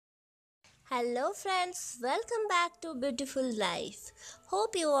Hello friends, welcome back to Beautiful Life.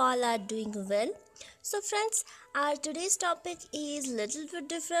 Hope you all are doing well. So friends, our today's topic is little bit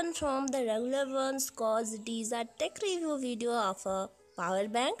different from the regular ones cause it is a tech review video of a power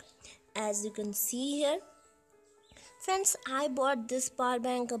bank. As you can see here, friends, I bought this power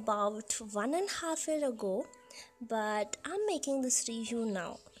bank about 1.5 years ago, but I'm making this review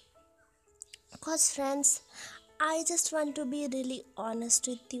now. Cause friends, I just want to be really honest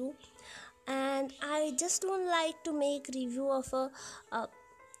with you, and I just don't like to make review of a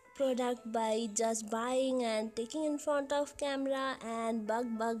product by just buying and taking in front of camera and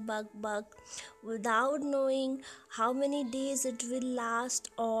bug without knowing how many days it will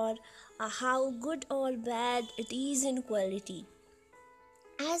last or how good or bad it is in quality.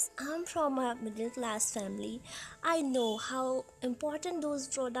 As I'm from a middle class family, I know how important those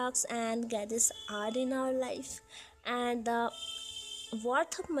products and gadgets are in our life and the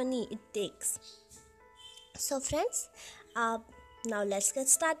worth of money it takes. So, friends, uh, now let's get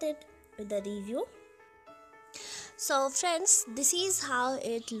started with the review. So, friends, this is how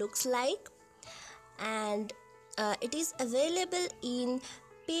it looks like, and it is available in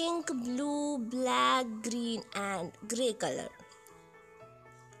pink, blue, black, green, and gray color.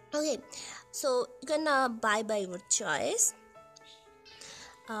 Okay, so you can buy by your choice.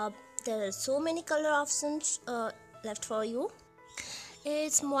 Uh, there are so many color options left for you.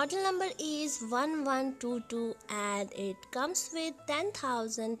 Its model number is 1122 and it comes with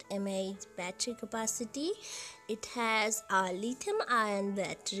 10,000 mAh battery capacity. It has a lithium ion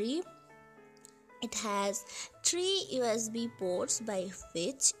battery. It has 3 USB ports by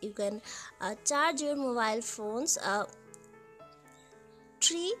which you can charge your mobile phones,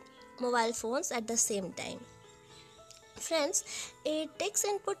 3 mobile phones at the same time. Friends, it takes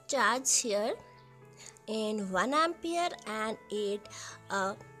input charge here in 1 ampere and it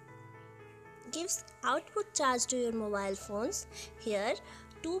gives output charge to your mobile phones here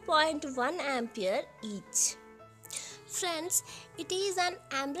 2.1 ampere each. Friends, it is an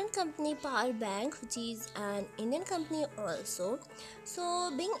Ambrane company power bank, which is an Indian company also.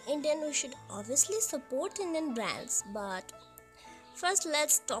 So being Indian, we should obviously support Indian brands, but first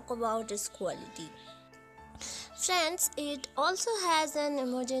let's talk about its quality. Friends, it also has an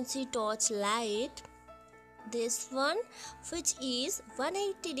emergency torch light, this one, which is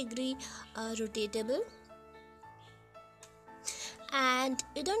 180-degree rotatable, and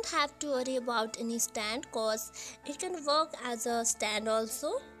you don't have to worry about any stand cause it can work as a stand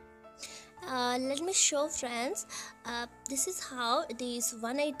also. Let me show friends. This is how it is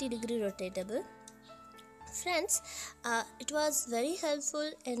 180-degree rotatable. Friends, it was very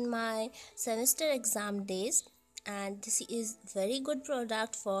helpful in my semester exam days, and this is very good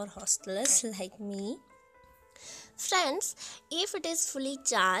product for hostelers like me. Friends, if it is fully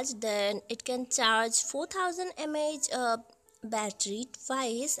charged, then it can charge 4000 mAh battery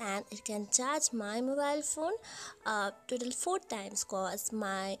twice, and it can charge my mobile phone total 4 times cause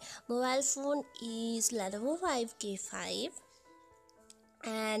my mobile phone is Lenovo 5K5,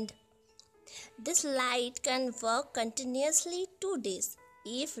 and this light can work continuously 2 days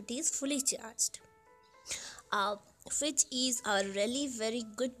if it is fully charged, uh, which is a really very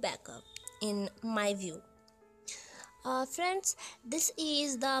good backup in my view. Friends, this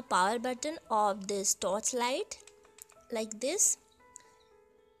is the power button of this torch light. Like this,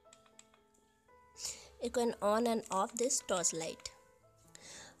 you can on and off this torch light.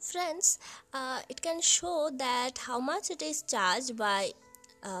 Friends, it can show that how much it is charged by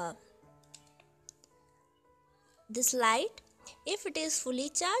uh, this light. If it is fully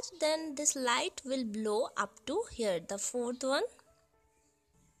charged, then this light will blow up to here, the fourth one.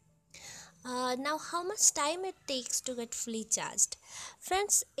 Now, how much time it takes to get fully charged?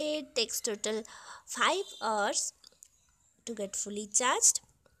 Friends, it takes total 5 hours to get fully charged.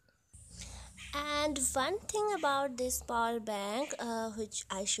 And one thing about this power bank, which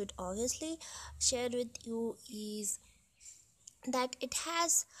I should obviously share with you, is that it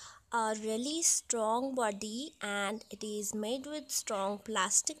has a really strong body and it is made with strong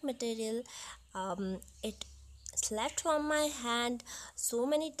plastic material. It slipped from my hand so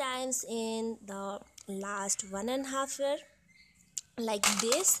many times in the last 1.5 year like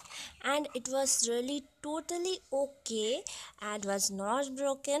this, and it was really totally okay and was not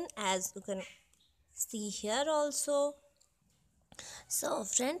broken, as you can see here also. So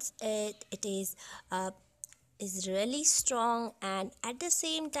friends, it is really strong, and at the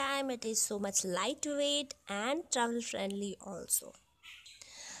same time it is so much lightweight and travel friendly also.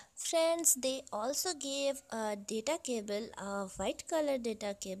 Friends, they also gave a data cable, a white color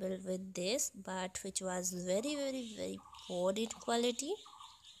data cable with this, but which was very poor in quality.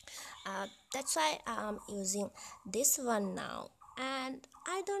 That's why I'm using this one now, and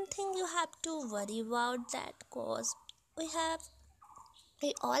I don't think you have to worry about that cause we have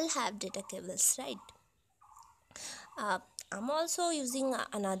we all have data cables, right? uh, I'm also using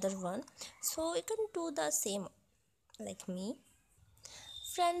another one, so you can do the same like me.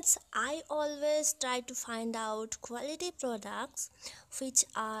 Friends, I always try to find out quality products which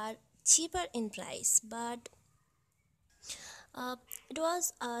are cheaper in price, but uh, it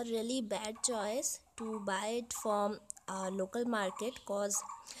was a really bad choice to buy it from a local market cause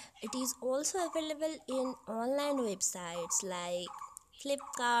it is also available in online websites like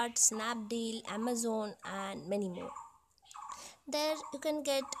Flipkart, Snapdeal, Amazon, and many more. There you can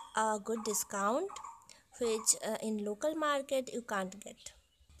get a good discount which in local market you can't get.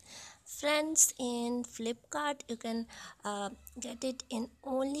 Friends, in Flipkart you can get it in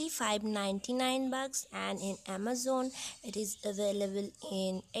only 599 bucks, and in Amazon it is available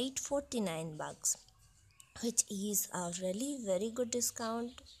in 849 bucks, which is a really very good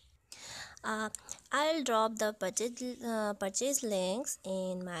discount. I'll drop the purchase links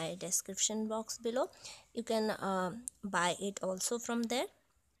in my description box below. You can buy it also from there.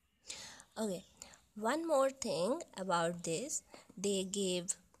 Okay, one more thing about this, they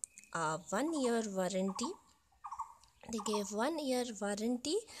gave a 1 year warranty. They gave 1 year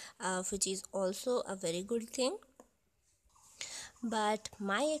warranty, which is also a very good thing. But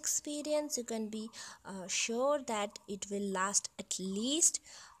my experience, you can be sure that it will last at least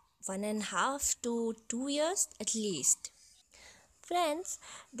 1.5 to 2 years at least. Friends,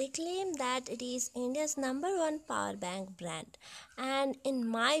 they claim that it is India's number one power bank brand, and in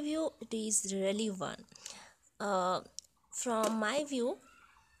my view, it is really one. Uh, from my view,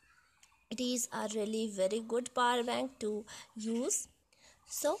 it is a really very good power bank to use.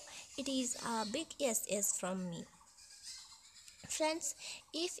 So, it is a big yes from me. Friends,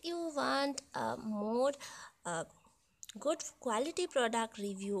 if you want more uh, good quality product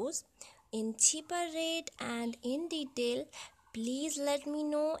reviews in cheaper rate and in detail, please let me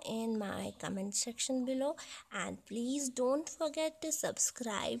know in my comment section below, and please don't forget to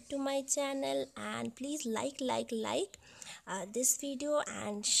subscribe to my channel, and please like this video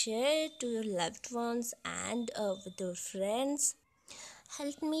and share it to your loved ones and with your friends.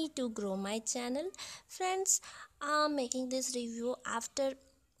 Help me to grow my channel. Friends, I'm making this review after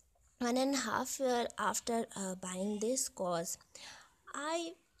 1.5 year after buying this cause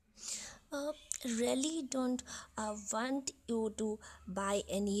I uh, really don't want you to buy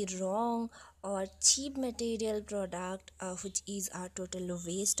any wrong or cheap material product which is a total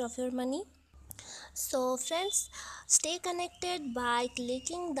waste of your money. So friends, stay connected by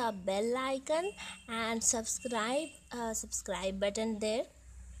clicking the bell icon and subscribe button there.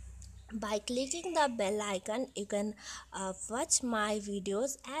 By clicking the bell icon you can watch my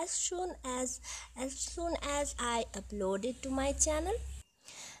videos as soon as I upload it to my channel.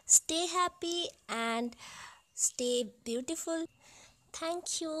 Stay happy and stay beautiful.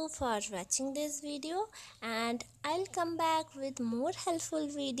 Thank you for watching this video, and I'll come back with more helpful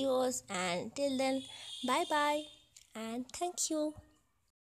videos, and till then, bye bye and thank you.